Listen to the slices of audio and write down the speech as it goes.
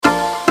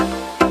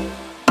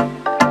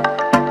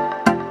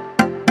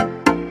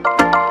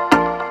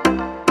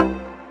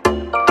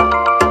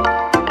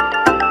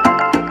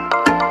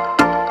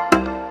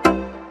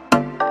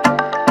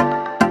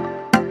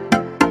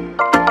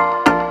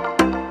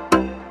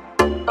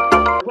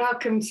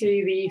Welcome to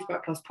the Youth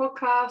Work Plus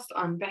podcast.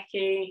 I'm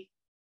Becky.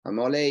 I'm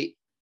Olly.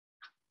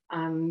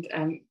 And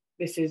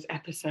this is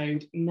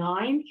episode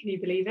 9. Can you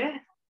believe it?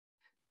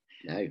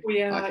 No, I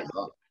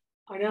cannot.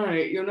 I know.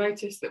 You'll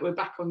notice that we're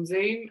back on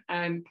Zoom,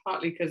 and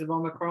partly because of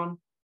Omicron,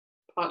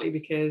 partly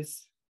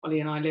because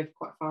Olly and I live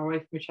quite far away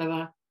from each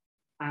other,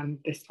 and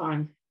this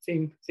time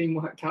Zoom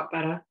worked out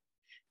better.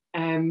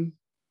 And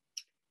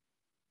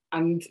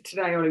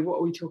today, Olly, what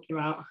are we talking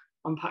about?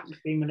 Unpack the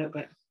theme a little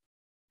bit.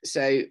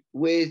 So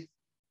with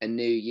a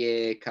new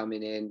year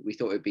coming in, we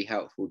thought it'd be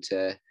helpful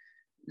to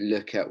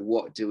look at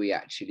what do we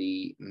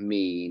actually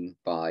mean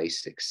by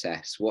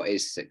success? What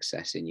is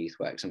success in youth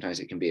work? Sometimes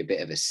it can be a bit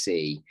of a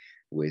sea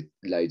with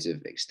loads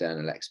of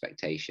external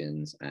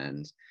expectations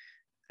and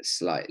a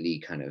slightly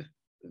kind of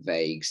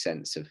vague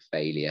sense of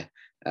failure.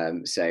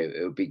 So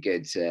it would be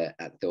good to,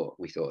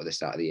 we thought at the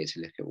start of the year to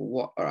look at,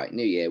 all right,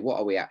 new year, what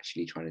are we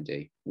actually trying to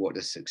do? What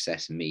does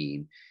success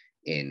mean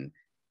in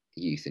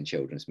youth and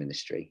children's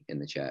ministry in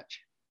the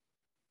church?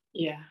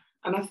 Yeah,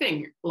 and I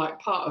think like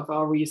part of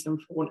our reason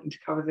for wanting to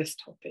cover this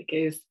topic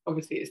is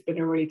obviously it's been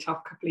a really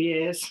tough couple of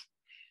years,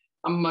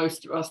 and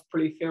most of us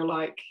probably feel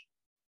like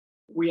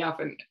we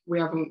haven't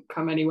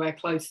come anywhere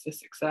close to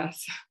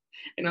success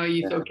in our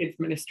youth or kids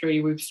ministry.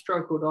 We've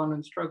struggled on,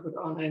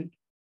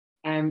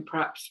 and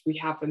perhaps we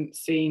haven't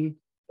seen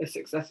the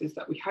successes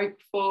that we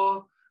hoped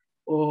for,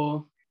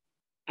 or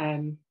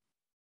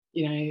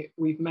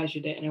we've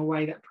measured it in a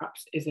way that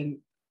perhaps isn't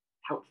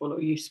helpful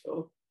or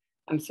useful,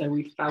 and so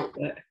we felt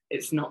that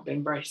it's not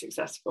been very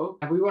successful.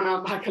 We want to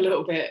unpack a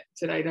little bit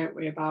today, don't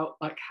we, about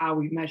like how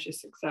we measure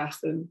success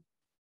and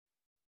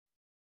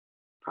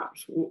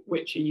perhaps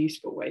which are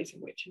useful ways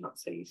and which are not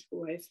so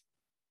useful ways.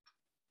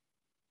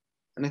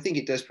 And I think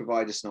it does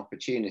provide us an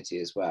opportunity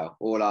as well.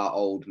 All our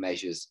old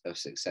measures of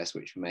success,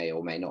 which may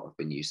or may not have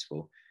been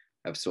useful,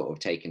 have sort of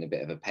taken a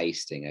bit of a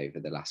pasting over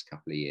the last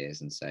couple of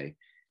years, and so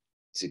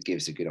it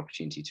gives a good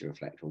opportunity to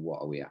reflect on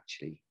what we're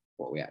actually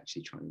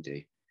trying to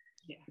do.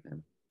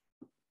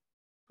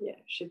 Yeah,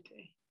 it should do.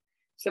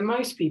 So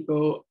most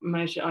people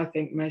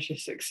measure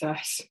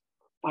success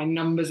by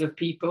numbers of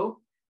people,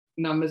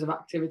 numbers of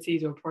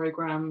activities or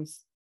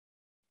programs,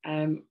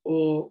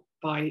 or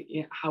by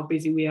how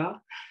busy we are.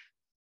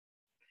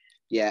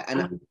 Yeah,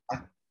 and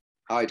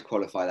I'd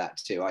qualify that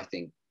too. I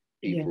think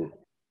people,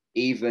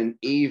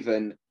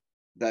 even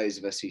those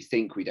of us who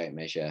think we don't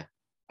measure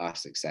our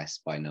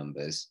success by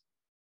numbers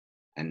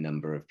and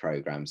number of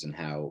programs and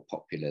how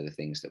popular the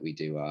things that we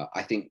do are,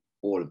 I think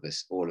all of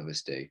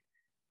us do.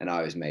 And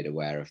I was made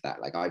aware of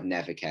that. Like, I've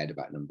never cared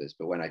about numbers,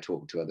 but when I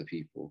talk to other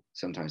people,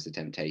 sometimes the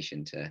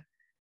temptation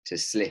to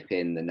slip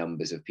in the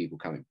numbers of people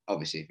coming,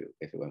 obviously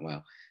if it went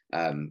well,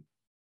 can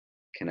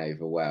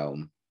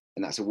overwhelm.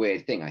 And that's a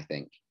weird thing, I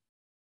think.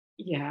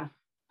 Yeah.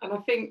 And I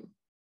think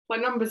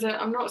numbers are,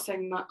 I'm not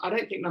saying that, I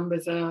don't think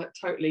numbers are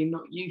totally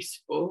not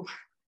useful,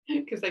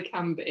 because they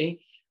can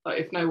be. Like,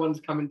 if no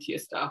one's coming to your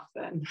stuff,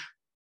 then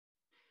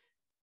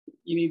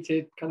you need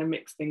to kind of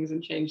mix things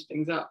and change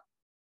things up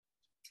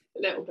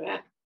a little bit.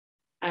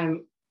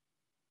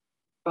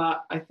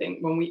 But I think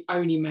when we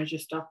only measure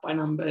stuff by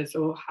numbers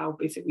or how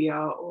busy we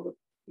are or the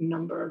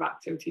number of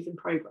activities and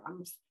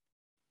programs,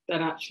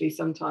 then actually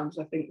sometimes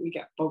I think we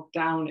get bogged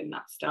down in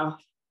that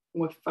stuff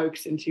and we're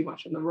focusing too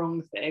much on the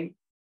wrong thing.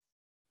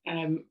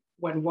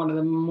 When one of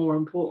the more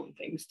important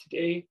things to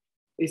do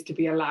is to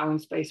be allowing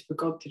space for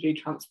God to do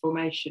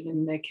transformation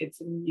in the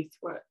kids and youth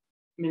work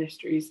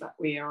ministries that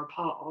we are a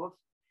part of.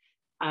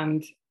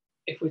 And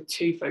if we're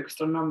too focused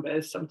on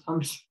numbers,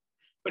 sometimes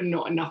we're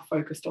not enough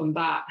focused on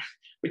that,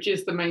 which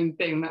is the main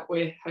thing that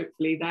we're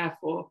hopefully there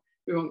for.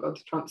 We want God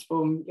to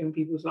transform young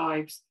people's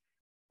lives.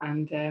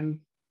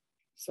 And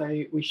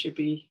so we should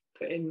be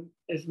putting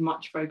as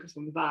much focus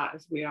on that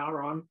as we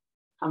are on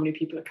how many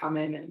people are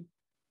coming and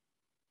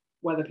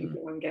whether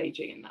people are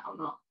engaging in that or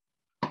not.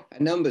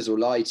 And numbers will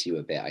lie to you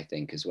a bit, I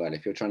think, as well.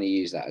 If you're trying to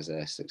use that as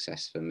a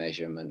success for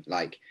measurement,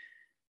 like,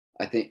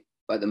 I think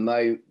at the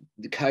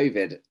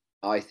COVID,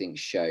 I think,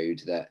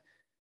 showed that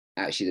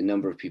actually the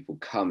number of people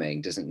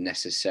coming doesn't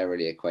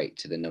necessarily equate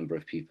to the number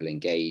of people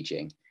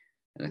engaging.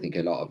 And I think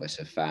a lot of us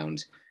have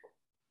found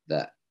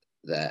that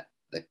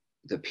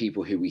the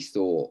people who we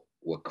thought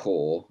were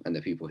core and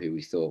the people who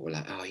we thought were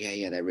like, oh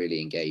yeah, they're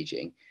really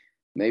engaging,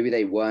 maybe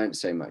they weren't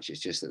so much. It's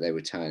just that they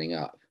were turning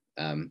up.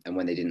 And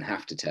when they didn't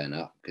have to turn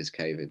up because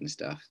COVID and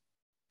stuff,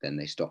 then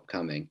they stopped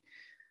coming.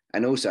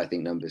 And also I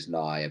think numbers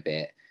lie a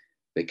bit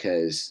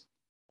because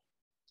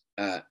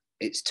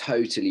it's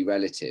totally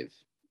relative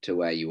to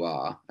where you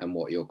are and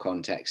what your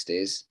context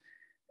is.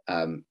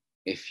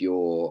 If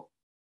you're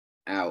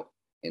out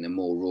in a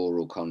more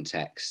rural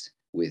context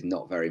with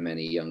not very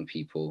many young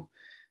people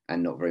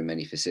and not very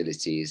many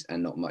facilities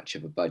and not much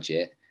of a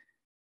budget,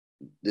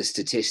 the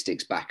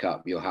statistics back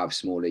up you'll have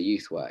smaller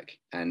youth work,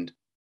 and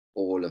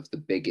all of the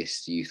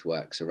biggest youth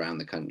works around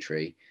the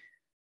country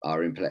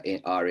are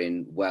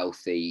in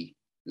wealthy,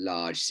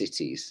 large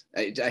cities.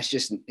 It's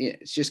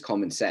just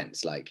common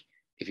sense. Like,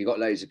 if you've got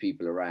loads of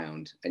people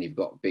around and you've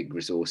got big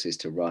resources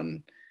to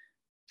run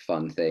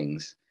fun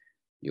things,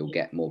 you'll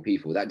get more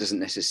people. That doesn't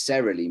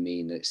necessarily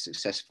mean that it's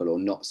successful or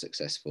not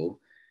successful.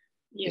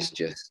 It's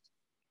just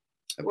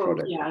a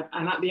product. Yeah,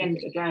 and at the end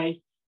of the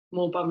day,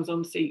 more bums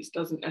on seats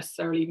doesn't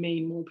necessarily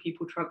mean more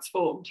people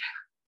transformed.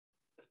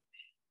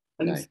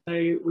 And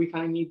so we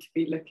kind of need to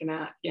be looking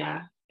at,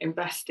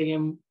 investing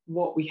in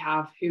what we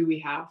have, who we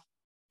have,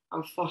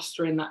 and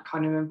fostering that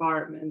kind of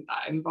environment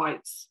that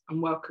invites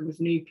and welcomes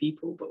new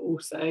people, but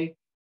also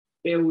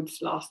builds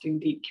lasting,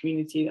 deep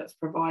community that's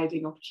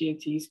providing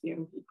opportunities for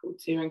young people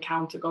to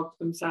encounter God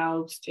for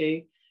themselves,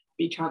 to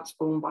be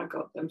transformed by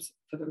God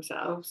for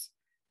themselves.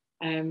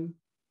 And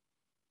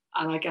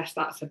I guess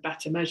that's a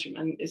better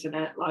measurement, isn't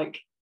it? Like,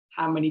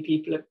 how many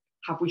people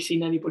have we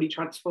seen anybody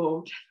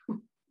transformed?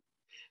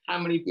 how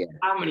many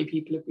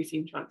people have we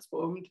seen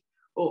transformed?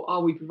 Or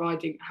are we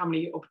providing, how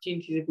many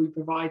opportunities have we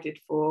provided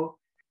for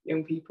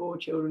young people or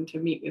children to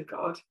meet with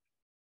God?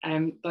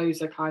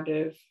 Those are kind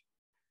of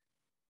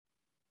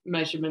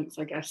measurements,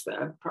 I guess, that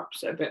are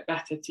perhaps a bit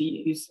better to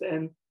use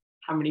than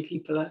how many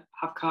people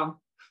have come.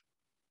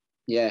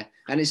 Yeah,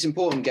 and it's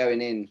important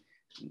going in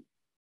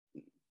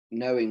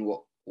knowing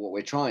what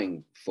we're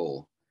trying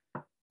for.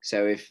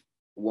 So if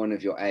one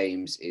of your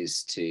aims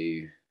is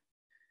to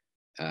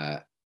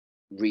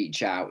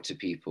reach out to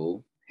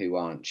people who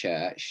aren't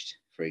churched,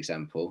 for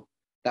example,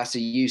 that's a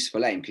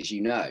useful aim, because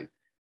you know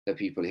the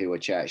people who are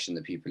churched and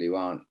the people who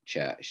aren't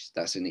churched.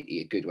 That's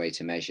a good way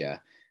to measure.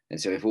 And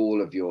so if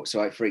all of your,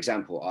 for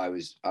example, I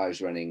was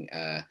running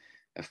a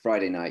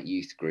Friday night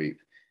youth group,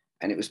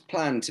 and it was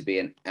planned to be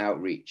an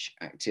outreach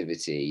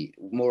activity,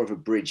 more of a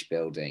bridge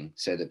building,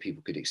 so that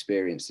people could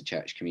experience the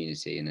church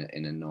community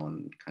in a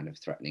non kind of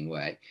threatening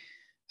way.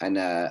 And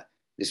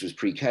this was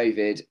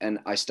pre-COVID, and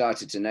I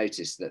started to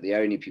notice that the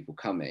only people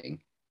coming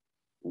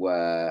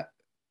were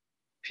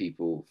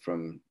people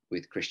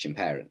with Christian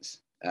parents,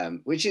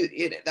 which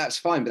that's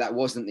fine, but that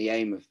wasn't the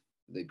aim of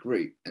the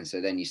group. And so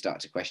then you start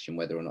to question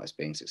whether or not it's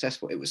being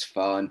successful. It was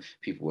fun,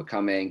 people were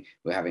coming,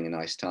 we're having a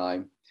nice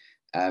time.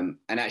 And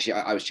actually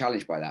I was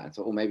challenged by that and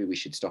thought, maybe we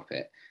should stop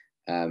it.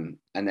 And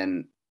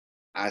then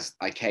as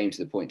I came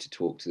to the point to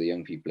talk to the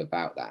young people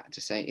about that,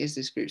 to say, is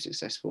this group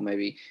successful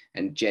maybe?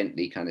 And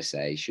gently kind of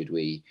say,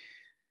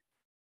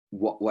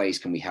 what ways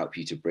can we help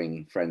you to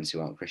bring friends who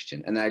aren't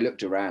Christian? And then I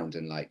looked around,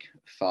 and like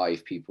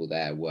 5 people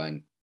there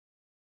weren't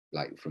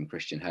like from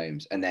Christian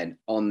homes. And then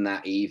on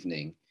that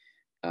evening,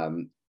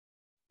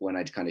 when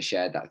I'd kind of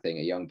shared that thing,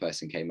 a young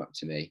person came up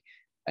to me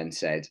and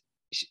said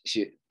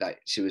she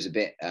was a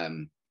bit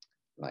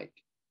like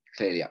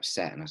clearly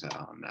upset, and I was like,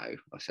 oh no,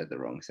 I said the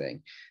wrong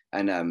thing.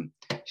 And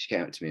she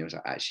came up to me and was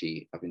like,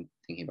 actually, I've been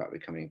thinking about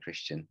becoming a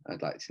Christian.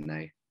 I'd like to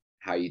know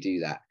how you do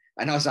that.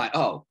 And I was like,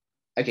 oh,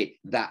 okay,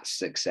 that's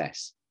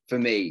success for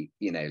me.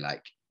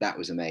 Like, that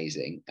was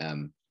amazing.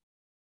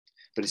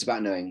 But it's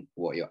about knowing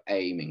what you're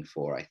aiming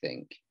for, I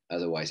think.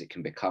 Otherwise it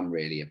can become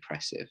really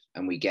oppressive,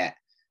 and we get,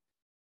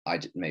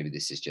 maybe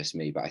this is just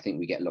me, but I think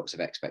we get lots of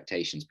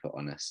expectations put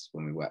on us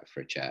when we work for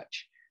a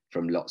church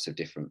from lots of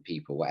different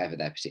people, whatever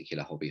their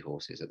particular hobby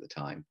horse is at the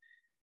time.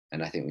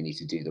 And I think we need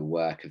to do the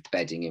work of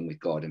bedding in with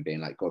God and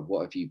being like, God,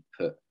 what have you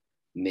put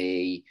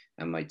me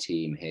and my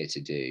team here to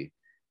do?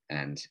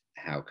 And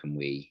how can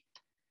we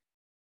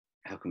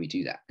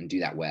do that, and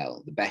do that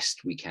well, the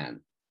best we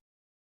can?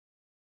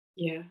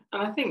 Yeah,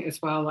 and I think as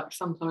well, like,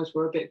 sometimes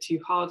we're a bit too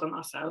hard on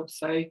ourselves.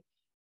 So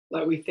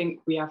like, we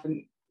think we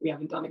haven't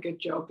done a good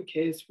job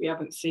because we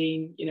haven't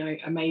seen,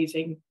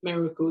 amazing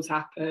miracles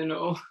happen,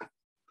 or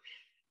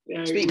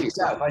speak for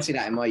yourself. I see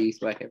that in my youth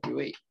work every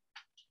week.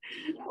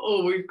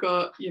 Or we've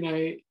got, we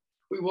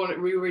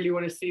really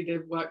want to see the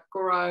work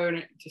grow, and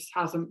it just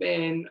hasn't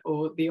been,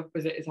 or the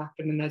opposite has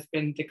happened and there's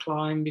been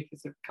decline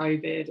because of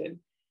COVID.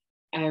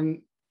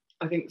 And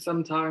I think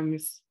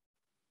sometimes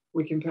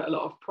we can put a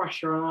lot of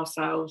pressure on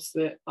ourselves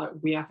that, like,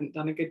 we haven't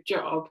done a good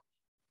job,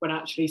 when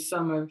actually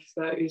some of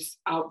those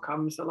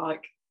outcomes are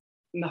like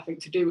nothing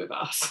to do with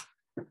us.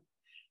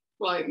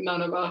 Like,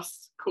 none of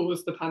us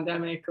caused the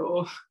pandemic,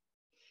 or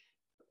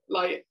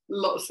like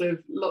lots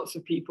of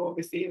people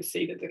obviously have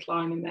seen a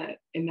decline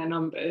in their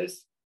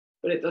numbers,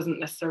 but it doesn't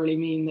necessarily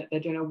mean that they're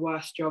doing a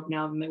worse job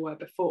now than they were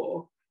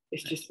before.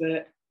 It's just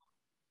that,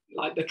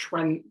 like, the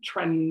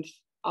trends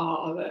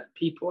are that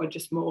people are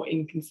just more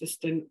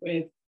inconsistent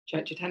with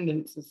church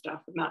attendance and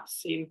stuff, and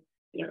that's seen,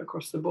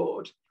 across the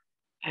board.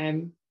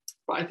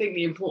 But I think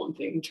the important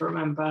thing to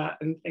remember,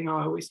 and the thing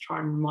I always try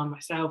and remind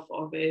myself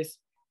of, is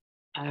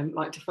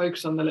like, to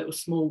focus on the little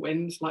small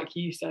wins, like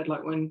you said,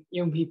 like when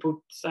young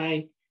people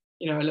say,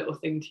 a little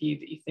thing to you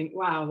that you think,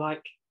 wow,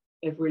 like,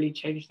 they've really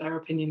changed their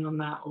opinion on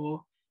that,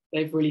 or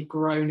they've really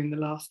grown in the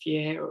last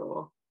year,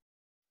 or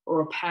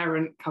a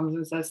parent comes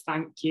and says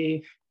thank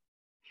you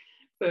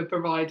for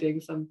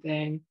providing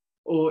something,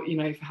 or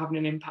for having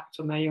an impact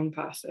on their young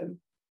person.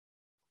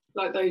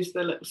 Like, those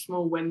are the little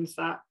small wins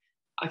that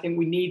I think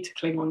we need to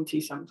cling on to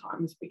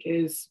sometimes,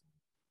 because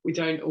we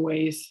don't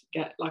always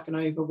get like an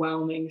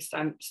overwhelming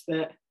sense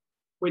that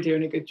we're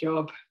doing a good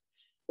job,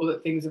 or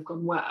that things have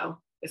gone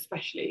well,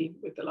 especially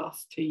with the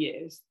last 2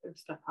 years of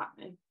stuff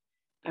happening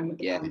and with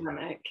the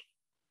pandemic.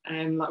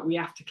 And like we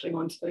have to cling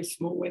on to those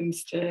small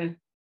wins to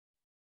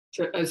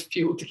as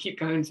fuel to keep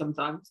going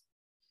sometimes.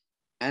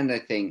 And I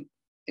think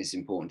it's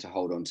important to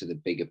hold on to the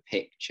bigger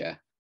picture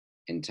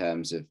in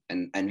terms of,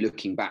 and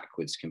looking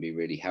backwards can be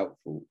really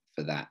helpful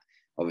for that.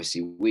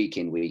 Obviously, week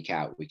in, week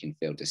out, we can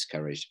feel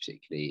discouraged,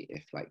 particularly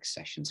if like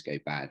sessions go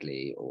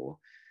badly or,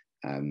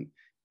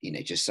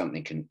 just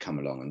something can come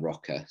along and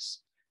rock us.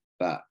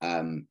 But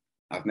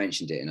I've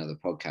mentioned it in other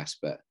podcasts,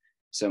 but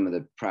some of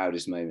the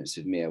proudest moments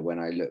of me are when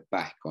I look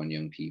back on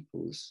young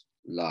people's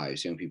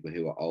lives, young people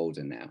who are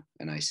older now,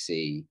 and I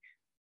see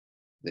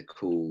the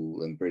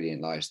cool and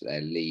brilliant lives that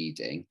they're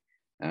leading.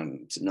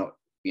 And not,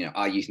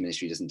 our youth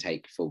ministry doesn't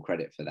take full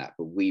credit for that,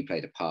 but we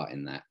played a part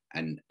in that.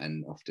 And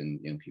often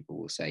young people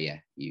will say, yeah,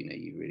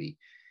 you really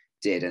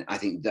did. And I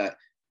think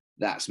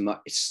that's much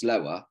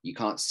slower. You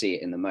can't see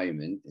it in the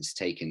moment. It's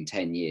taken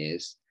 10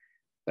 years,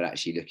 but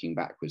actually looking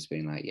backwards,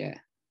 being like, yeah,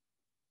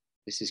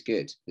 this is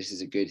good. This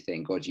is a good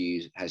thing. God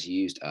has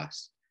used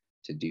us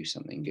to do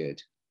something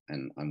good.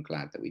 And I'm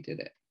glad that we did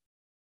it.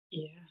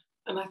 Yeah.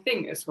 And I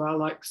think as well,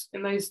 like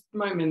in those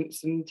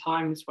moments and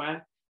times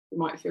where we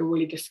might feel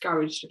really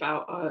discouraged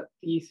about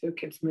the youth or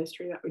kids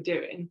ministry that we're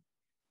doing,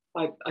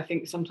 like I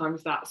think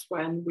sometimes that's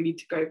when we need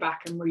to go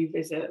back and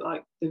revisit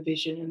like the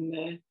vision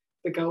and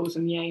the goals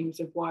and the aims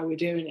of why we're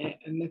doing it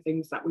and the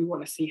things that we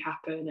want to see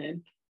happen.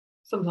 And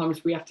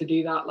sometimes we have to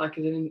do that like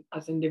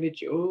as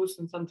individuals,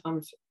 and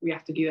sometimes we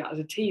have to do that as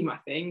a team, I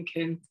think.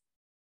 And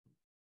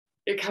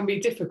it can be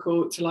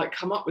difficult to like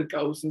come up with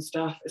goals and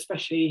stuff,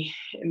 especially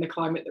in the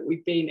climate that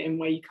we've been in,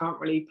 where you can't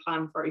really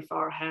plan very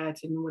far ahead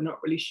and we're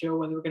not really sure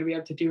whether we're going to be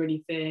able to do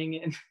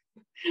anything, and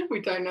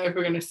we don't know if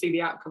we're going to see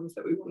the outcomes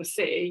that we want to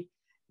see.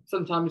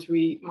 Sometimes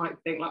we might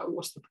think like,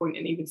 what's the point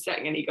in even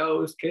setting any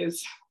goals,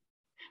 because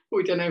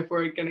we don't know if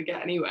we're going to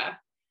get anywhere.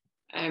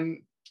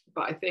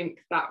 But I think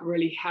that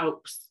really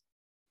helps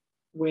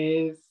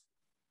with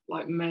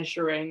like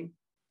measuring,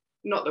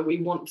 not that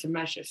we want to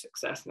measure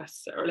success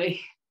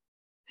necessarily,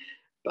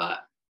 but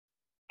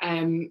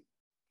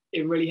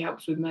it really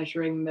helps with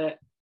measuring that,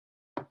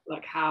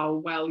 like how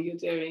well you're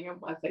doing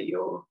and whether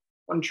you're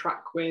on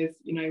track with,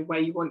 where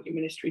you want your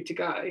ministry to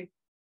go.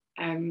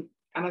 And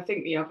I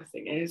think the other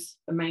thing is,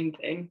 the main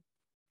thing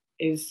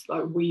is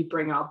like we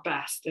bring our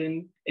best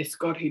and it's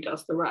God who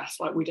does the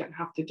rest. Like we don't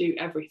have to do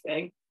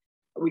everything.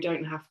 We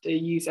don't have to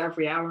use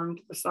every hour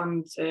under the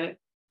sun to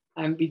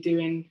be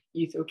doing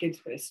youth or kids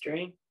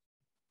ministry.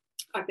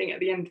 I think at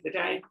the end of the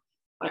day,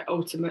 like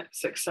ultimate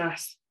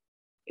success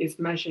is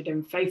measured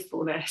in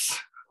faithfulness.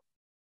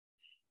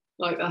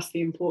 Like that's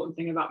the important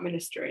thing about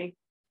ministry.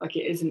 Like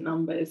it isn't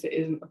numbers, it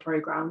isn't the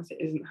programs,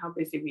 it isn't how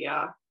busy we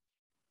are,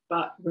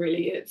 but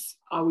really it's,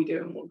 are we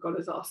doing what God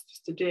has asked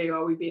us to do?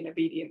 Are we being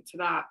obedient to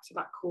that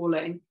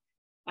calling?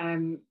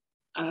 And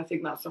I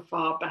think that's a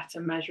far better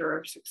measure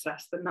of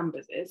success than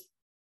numbers is.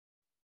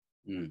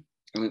 And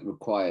it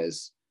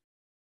requires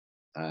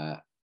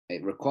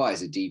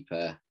a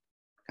deeper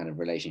kind of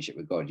relationship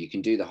with God. You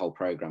can do the whole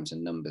programs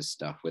and numbers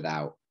stuff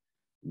without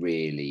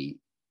really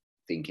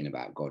thinking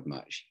about God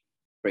much.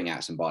 Bring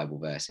out some Bible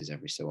verses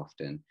every so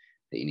often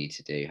that you need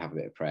to do, have a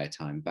bit of prayer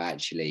time. But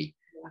actually,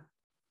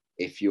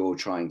 if you're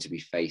trying to be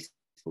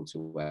faithful to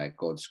where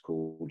God's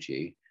called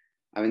you,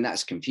 I mean,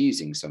 that's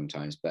confusing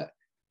sometimes, but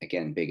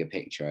again, bigger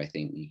picture, I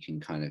think you can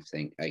kind of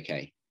think,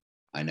 okay,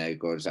 I know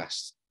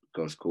God's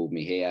called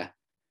me here.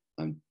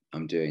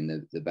 I'm doing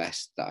the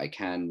best that I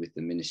can with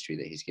the ministry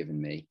that he's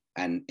given me.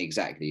 And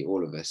exactly,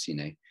 all of us,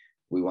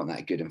 we want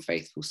that good and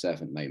faithful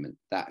servant moment.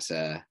 That's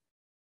a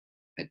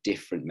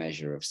different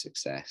measure of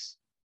success.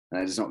 And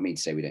that does not mean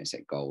to say we don't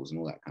set goals and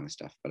all that kind of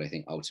stuff, but I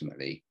think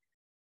ultimately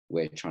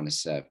we're trying to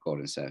serve God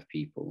and serve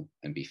people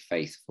and be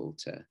faithful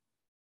to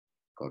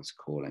God's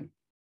calling.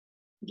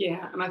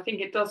 Yeah, and I think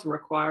it does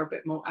require a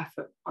bit more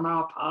effort on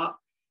our part,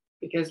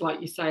 because like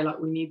you say, like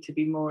we need to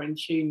be more in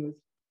tune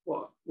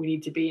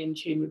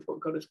with what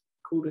God has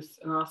called us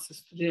and asked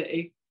us to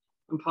do.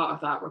 And part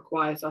of that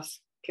requires us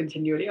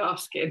continually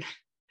asking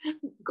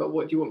God,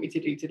 what do you want me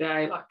to do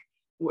today? Like,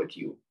 what do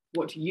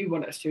you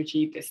want us to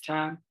achieve this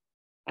term?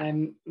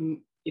 And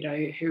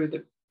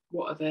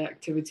what are the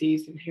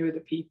activities and who are the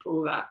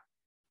people that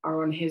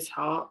are on his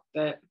heart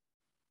that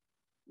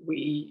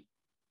we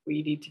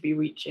need to be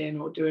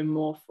reaching or doing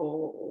more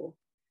for, or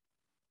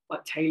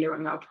like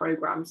tailoring our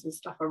programs and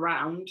stuff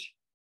around.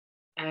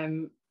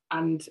 And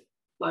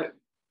like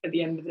at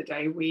the end of the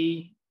day,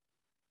 we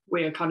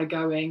are kind of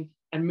going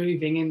and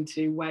moving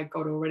into where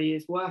God already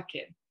is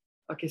working.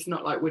 Like it's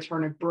not like we're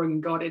trying to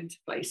bring God into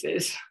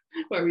places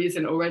where he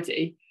isn't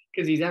already,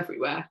 because he's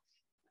everywhere.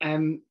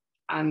 And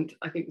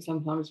I think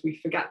sometimes we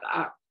forget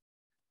that.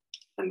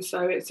 And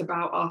so it's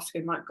about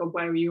asking like, God,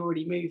 where are you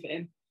already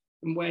moving?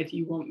 And where do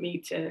you want me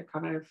to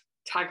kind of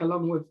tag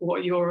along with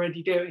what you're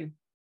already doing?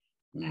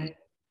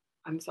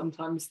 And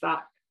sometimes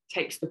that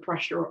takes the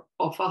pressure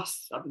off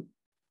us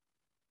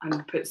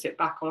and puts it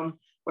back on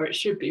where it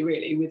should be,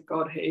 really, with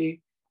God who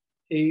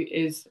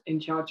is in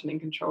charge and in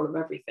control of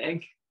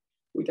everything.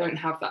 We don't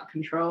have that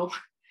control.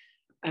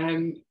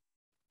 And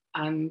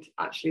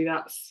actually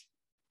that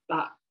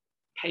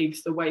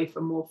paves the way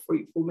for more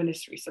fruitful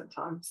ministry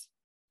sometimes,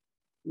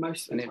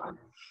 most of the time.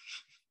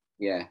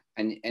 Yeah,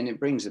 and it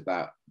brings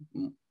about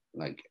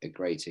like a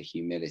greater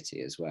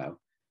humility as well,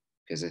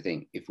 because I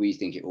think if we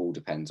think it all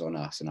depends on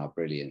us and our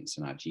brilliance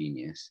and our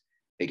genius,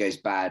 if it goes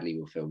badly,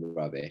 we'll feel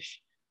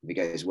rubbish. If it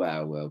goes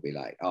well, we'll be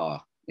like, oh,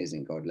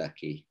 isn't God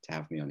lucky to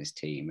have me on his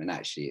team? And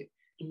actually,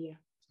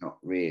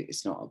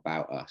 it's not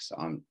about us.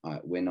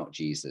 We're not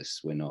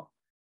Jesus. We're not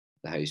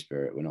the Holy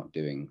Spirit. We're not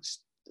doing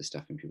the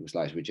stuff in people's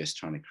lives. We're just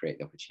trying to create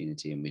the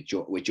opportunity, and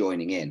we're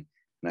joining in.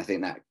 And I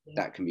think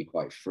that can be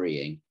quite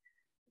freeing,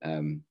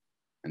 and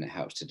it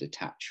helps to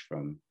detach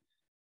from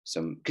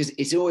some, because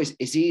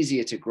it's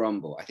easier to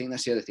grumble. I think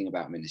that's the other thing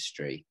about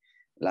ministry.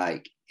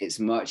 Like, it's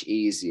much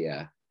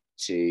easier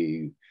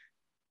to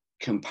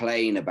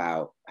complain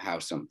about how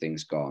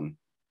something's gone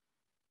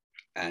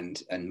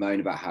and moan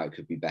about how it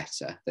could be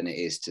better than it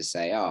is to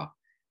say,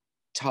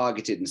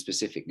 targeted and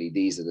specifically,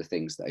 these are the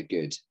things that are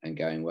good and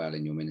going well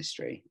in your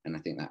ministry. And I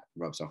think that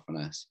rubs off on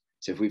us.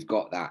 So if we've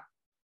got that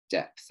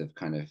depth of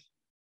kind of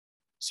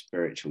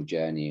spiritual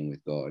journeying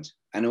with God,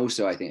 and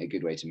also I think a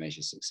good way to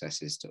measure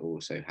success is to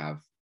also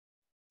have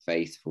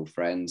faithful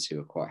friends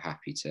who are quite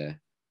happy to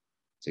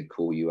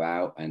call you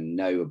out and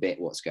know a bit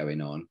what's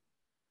going on.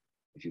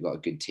 If you've got a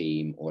good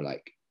team, or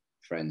like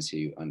friends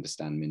who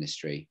understand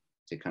ministry,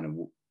 to kind of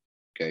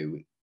go,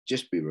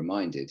 just be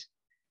reminded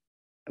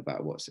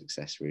about what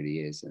success really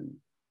is. And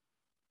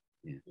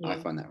I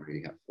find that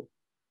really helpful.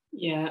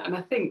 Yeah, and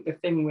I think the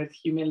thing with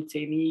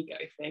humility and the ego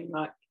thing,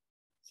 like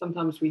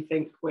sometimes we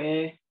think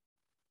we're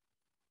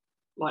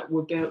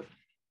built,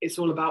 it's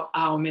all about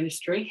our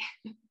ministry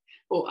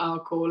or our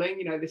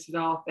calling, this is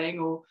our thing,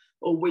 or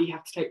we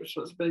have to take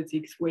responsibility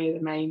because we're the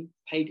main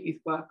paid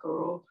youth worker,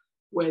 or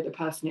we're the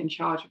person in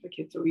charge of the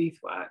kids or youth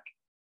work.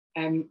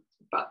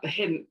 But the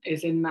hint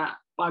is in that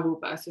Bible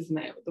verse, isn't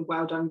it? The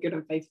well done, good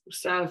and faithful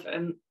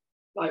servant.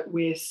 Like,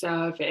 we're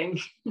serving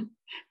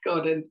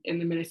God in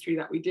the ministry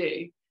that we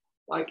do.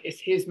 Like,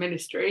 it's his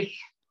ministry.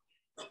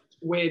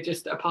 We're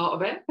just a part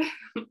of it.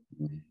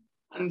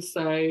 And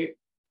so,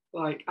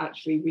 like,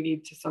 actually, we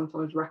need to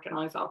sometimes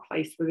recognize our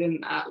place within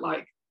that.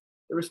 Like,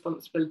 the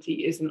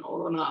responsibility isn't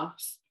all on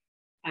us.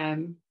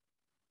 And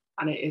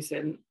it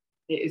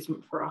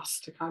isn't for us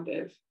to kind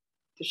of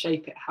to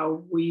shape it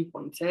how we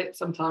want it.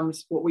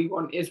 Sometimes what we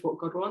want is what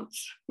God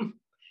wants.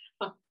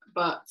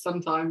 But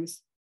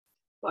sometimes,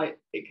 like,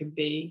 it could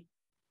be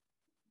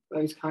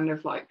those kind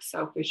of like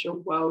selfish or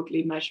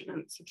worldly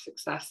measurements of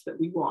success that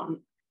we want,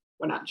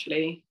 when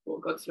actually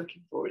what God's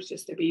looking for is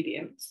just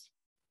obedience.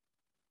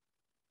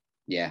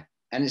 Yeah,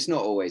 and it's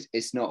not always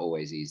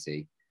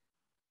easy,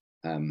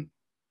 but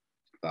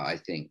I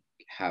think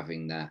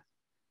having that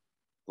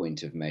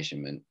point of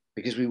measurement,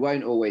 because we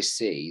won't always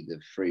see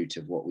the fruit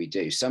of what we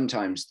do.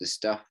 Sometimes the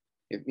stuff,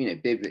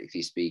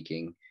 biblically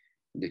speaking,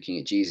 looking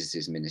at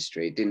Jesus's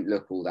ministry, it didn't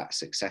look all that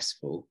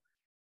successful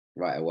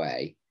right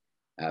away.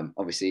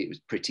 Obviously it was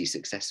pretty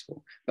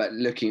successful, but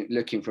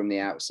looking from the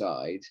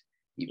outside,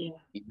 you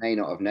may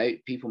not have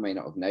people may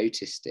not have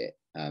noticed it,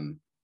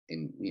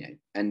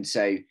 and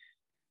so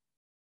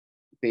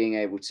being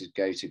able to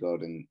go to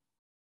God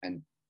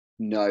and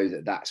know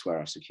that that's where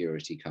our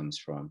security comes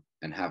from,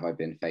 and have I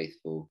been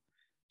faithful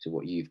to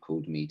what you've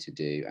called me to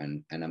do,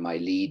 and am I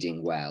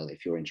leading well?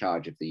 If you're in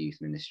charge of the youth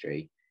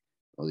ministry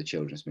or the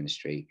children's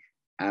ministry,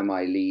 am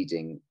I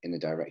leading in the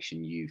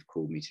direction you've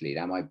called me to lead?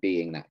 Am I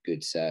being that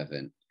good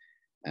servant?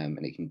 And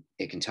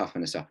it can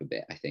toughen us up a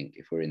bit, I think,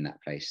 if we're in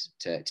that place,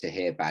 to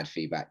hear bad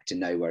feedback, to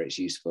know where it's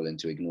useful and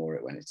to ignore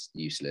it when it's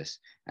useless,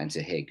 and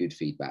to hear good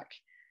feedback,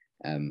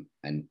 and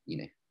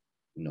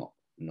not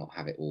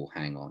have it all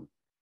hang on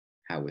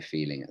how we're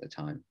feeling at the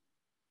time.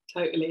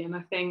 Totally. And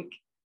I think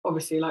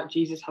obviously, like,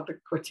 Jesus had the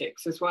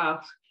critics as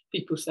well,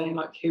 people saying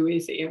like, who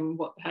is he and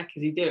what the heck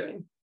is he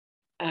doing?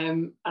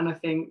 And I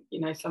think,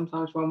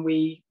 sometimes when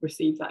we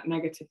receive that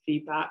negative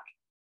feedback,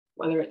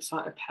 whether it's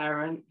like a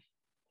parent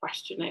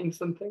questioning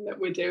something that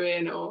we're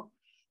doing, or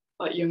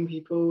like young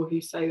people who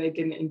say they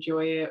didn't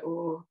enjoy it,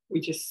 or we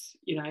just,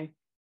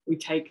 we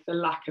take the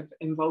lack of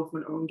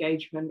involvement or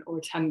engagement or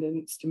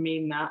attendance to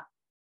mean that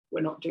we're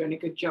not doing a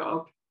good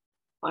job.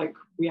 Like,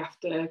 we have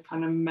to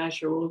kind of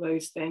measure all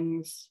those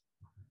things,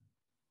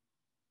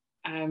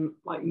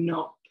 like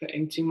not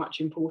putting too much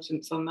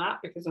importance on that,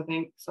 because I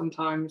think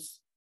sometimes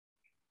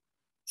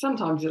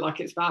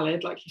it's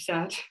valid, like you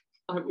said.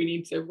 Like, we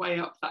need to weigh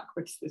up that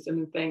criticism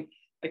and think,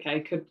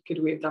 okay, could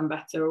we have done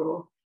better,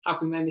 or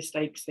have we made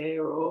mistakes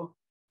here, or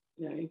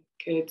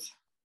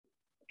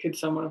could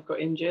someone have got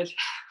injured?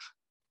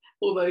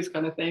 All those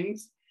kind of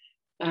things.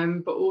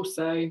 But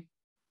also,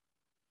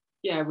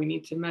 we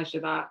need to measure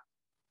that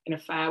in a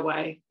fair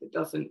way that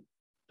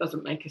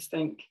doesn't make us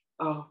think,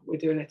 oh, we're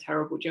doing a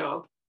terrible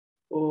job,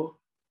 or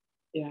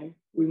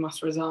we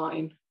must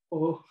resign,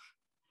 or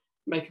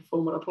make a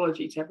formal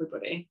apology to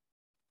everybody.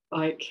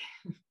 Like,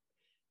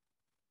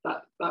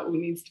 that all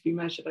needs to be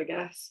measured, I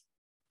guess.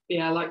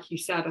 Yeah, like you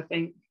said, I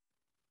think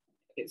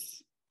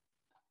it's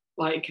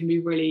like, it can be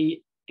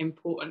really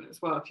important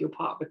as well, if you're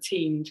part of a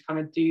team, to kind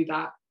of do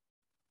that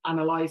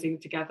analysing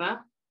together.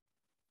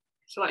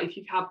 So like if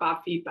you've had bad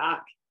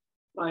feedback,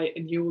 like,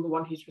 and you're the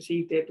one who's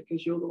received it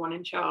because you're the one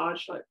in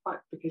charge, like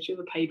because you're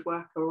the paid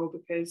worker or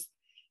because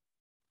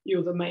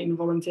you're the main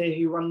volunteer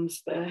who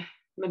runs the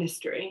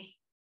ministry,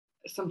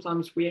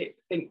 sometimes we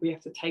think we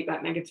have to take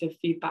that negative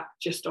feedback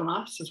just on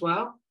us as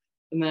well,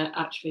 and that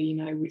actually, you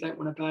know, we don't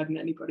want to burden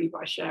anybody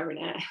by sharing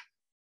it.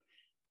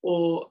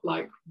 Or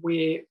like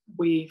we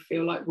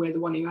feel like we're the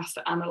one who has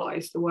to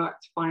analyse the work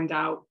to find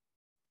out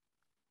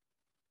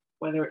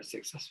whether it's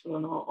successful or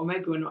not, or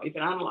maybe we're not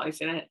even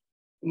analysing it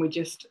and we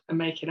just are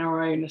making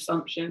our own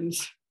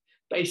assumptions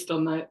based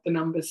on the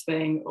numbers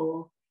thing,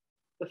 or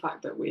the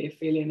fact that we're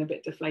feeling a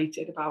bit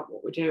deflated about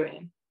what we're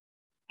doing.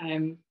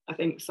 I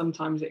think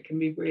sometimes it can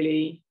be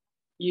really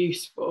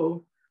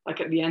useful, like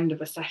at the end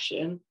of a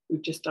session,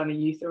 we've just done a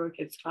youth or a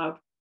kids club,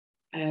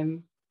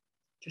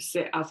 to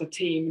sit as a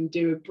team and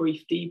do a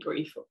brief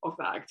debrief of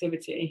that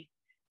activity,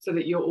 so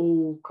that you're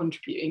all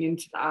contributing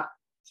into that,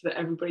 so that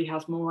everybody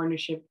has more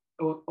ownership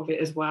of it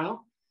as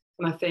well.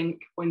 And I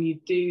think when you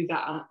do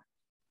that,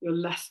 you're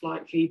less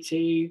likely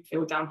to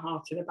feel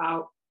downhearted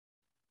about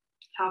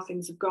how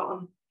things have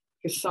gone,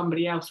 because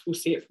somebody else will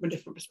see it from a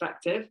different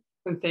perspective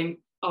and think,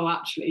 oh,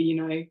 actually, you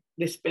know,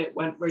 this bit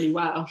went really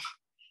well,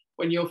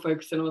 when you're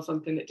focusing on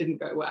something that didn't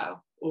go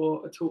well,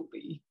 or a talk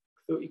that you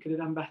thought you could have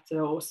done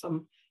better, or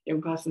some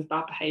young person's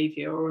bad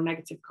behaviour, or a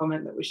negative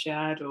comment that was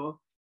shared, or,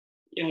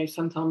 you know,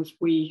 sometimes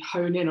we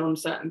hone in on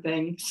certain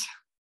things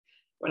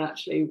when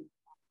actually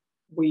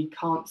we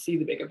can't see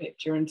the bigger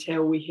picture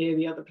until we hear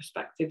the other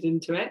perspectives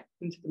into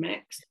the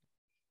mix.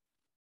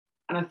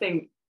 And I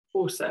think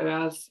also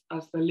as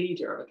the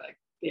leader of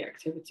the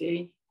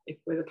activity, if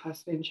we're the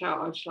person in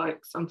charge,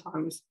 like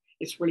sometimes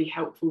it's really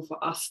helpful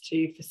for us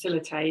to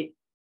facilitate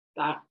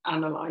that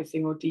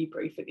analysing or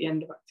debrief at the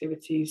end of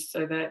activities,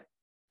 so that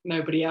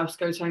nobody else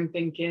goes home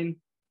thinking,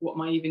 what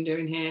am I even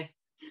doing here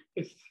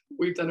if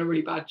we've done a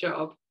really bad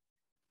job?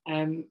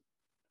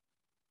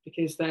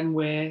 Because then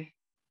we're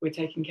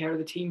taking care of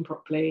the team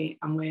properly,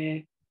 and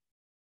we're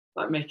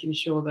like making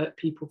sure that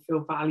people feel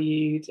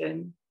valued,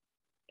 and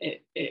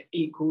it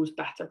equals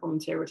better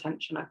volunteer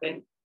retention, I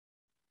think.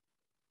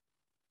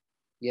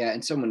 Yeah,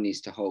 and someone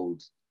needs to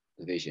hold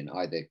the vision,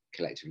 either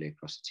collectively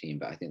across the team,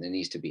 but I think there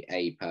needs to be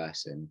a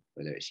person,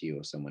 whether it's you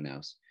or someone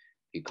else,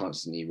 who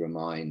constantly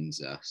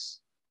reminds us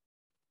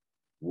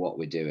what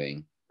we're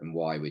doing and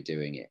why we're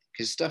doing it.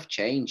 Because stuff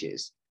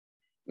changes.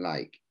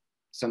 Like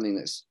something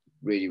that's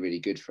really, really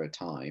good for a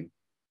time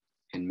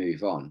can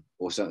move on,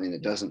 or something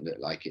that doesn't look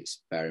like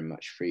it's bearing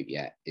much fruit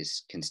yet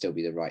can still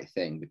be the right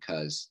thing,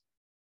 because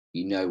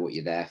you know what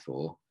you're there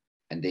for,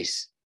 and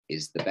this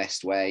is the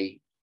best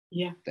way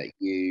that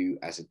you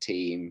as a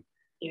team,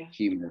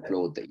 human and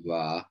flawed that you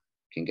are,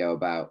 can go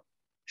about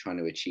trying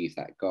to achieve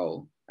that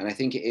goal. And I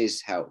think it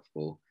is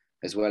helpful,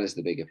 as well as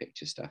the bigger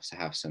picture stuff, to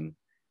have some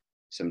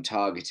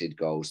targeted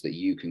goals that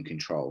you can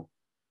control.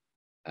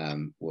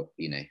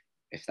 You know,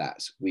 if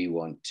that's, we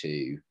want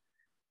to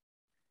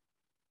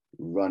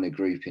run a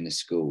group in a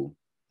school,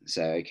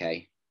 so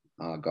okay,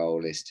 our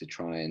goal is to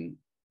try and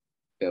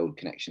build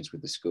connections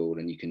with the school,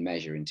 and you can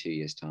measure in 2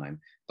 years' time.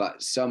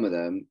 But some of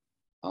them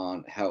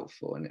aren't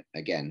helpful, and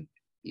again,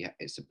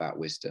 it's about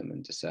wisdom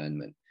and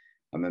discernment.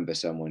 I remember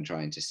someone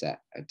trying to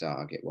set a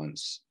target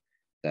once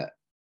that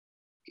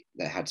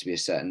there had to be a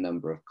certain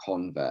number of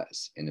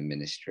converts in a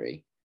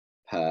ministry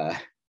per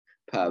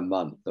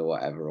month or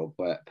whatever, or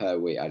per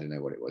week. I don't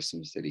know what it was,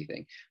 some silly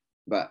thing.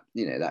 But,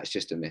 you know, that's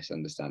just a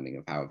misunderstanding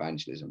of how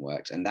evangelism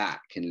works. And that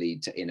can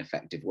lead to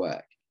ineffective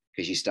work,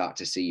 because you start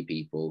to see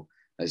people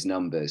as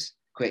numbers.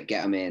 Quick,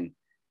 get them in.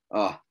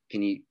 Oh,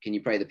 can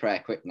you pray the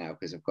prayer quick now,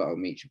 because I've got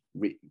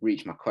to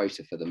reach my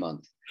quota for the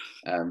month.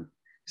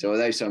 So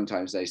although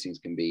sometimes those things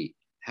can be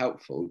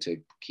helpful to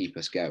keep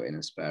us going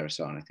and spur us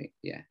on, I think,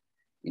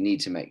 we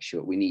need to make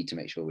sure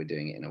we're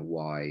doing it in a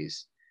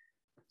wise,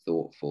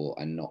 thoughtful,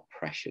 and not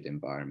pressured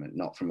environment,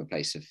 not from a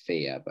place of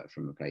fear, but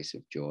from a place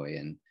of joy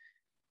and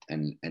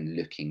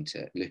looking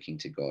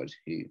to God,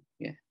 who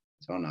is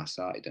on our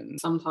side. And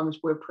sometimes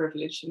we're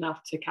privileged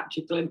enough to catch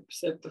a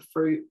glimpse of the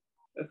fruit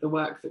of the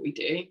work that we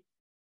do,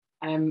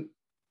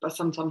 but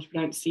sometimes we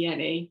don't see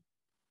any.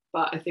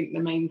 But I think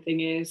the main thing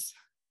is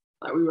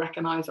that we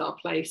recognise our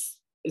place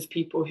as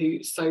people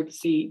who sow the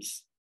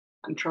seeds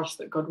and trust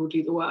that God will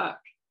do the work,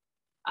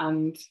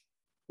 and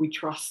we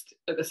trust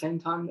at the same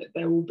time that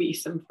there will be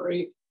some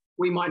fruit.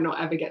 We might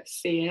not ever get to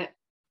see it,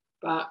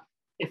 but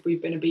if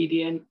we've been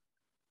obedient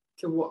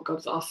to what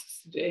God's asked us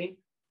to do,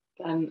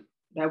 then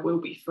there will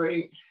be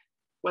fruit,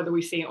 whether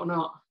we see it or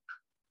not.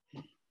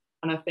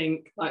 And I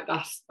think like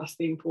that's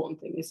the important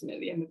thing, isn't it, at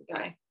the end of the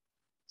day?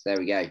 So there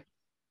we go.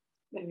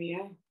 There we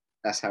go.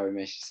 That's how we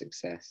measure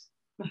success.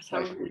 That's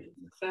how we measure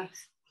success.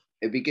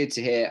 It'd be good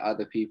to hear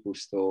other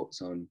people's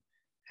thoughts on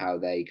how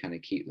they kind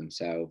of keep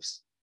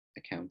themselves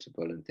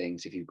accountable and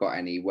things. If you've got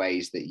any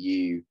ways that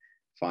you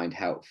find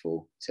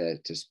helpful to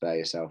spur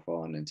yourself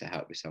on and to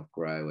help yourself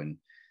grow and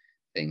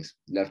things,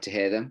 love to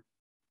hear them.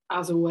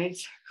 As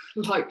always,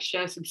 like,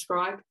 share,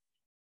 subscribe.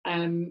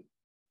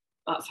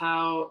 That's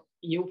how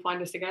you'll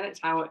find us again. It's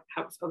how it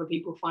helps other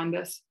people find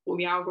us, all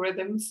the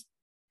algorithms.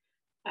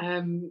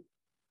 And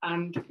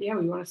yeah,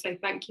 we want to say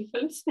thank you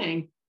for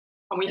listening.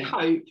 And we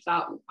hope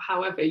that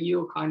however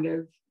you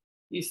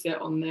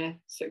sit on the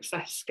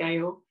success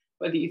scale,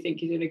 whether you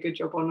think you're doing a good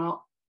job or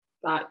not,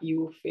 that you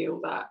will feel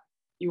that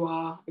you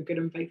are a good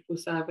and faithful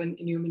servant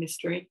in your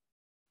ministry.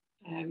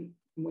 And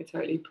we're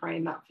totally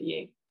praying that for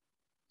you.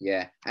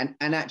 Yeah. And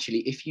actually,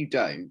 if you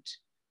don't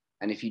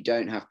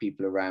have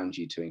people around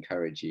you to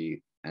encourage you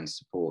and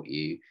support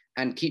you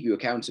and keep you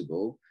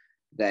accountable,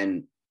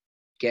 then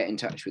get in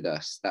touch with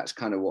us. That's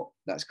kind of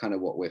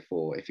what we're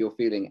for. If you're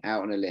feeling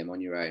out on a limb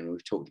on your own,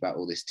 we've talked about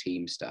all this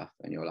team stuff,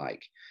 and you're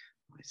like,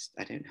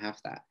 I don't have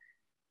that,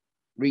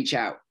 reach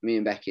out. Me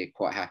and Becky are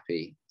quite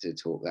happy to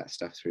talk that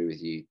stuff through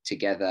with you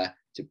together,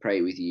 to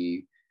pray with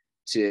you,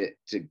 to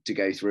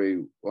go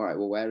through, all right,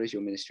 well, where is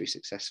your ministry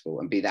successful,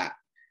 and be that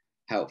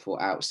helpful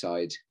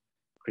outside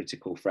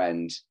critical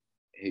friend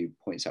who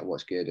points out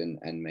what's good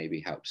and maybe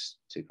helps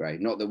to grow.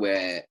 Not that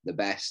we're the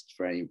best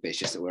for any, but it's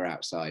just that we're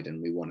outside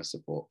and we want to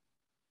support.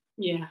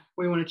 Yeah,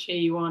 we want to cheer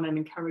you on and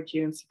encourage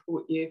you and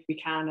support you if we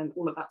can, and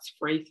all of that's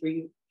free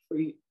through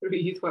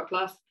Youth Work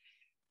Plus.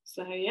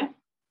 So yeah,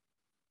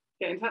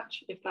 get in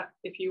touch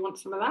if you want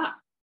some of that.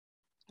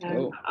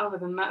 Cool. Other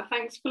than that,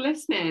 thanks for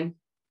listening.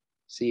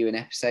 See you in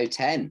episode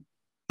 10.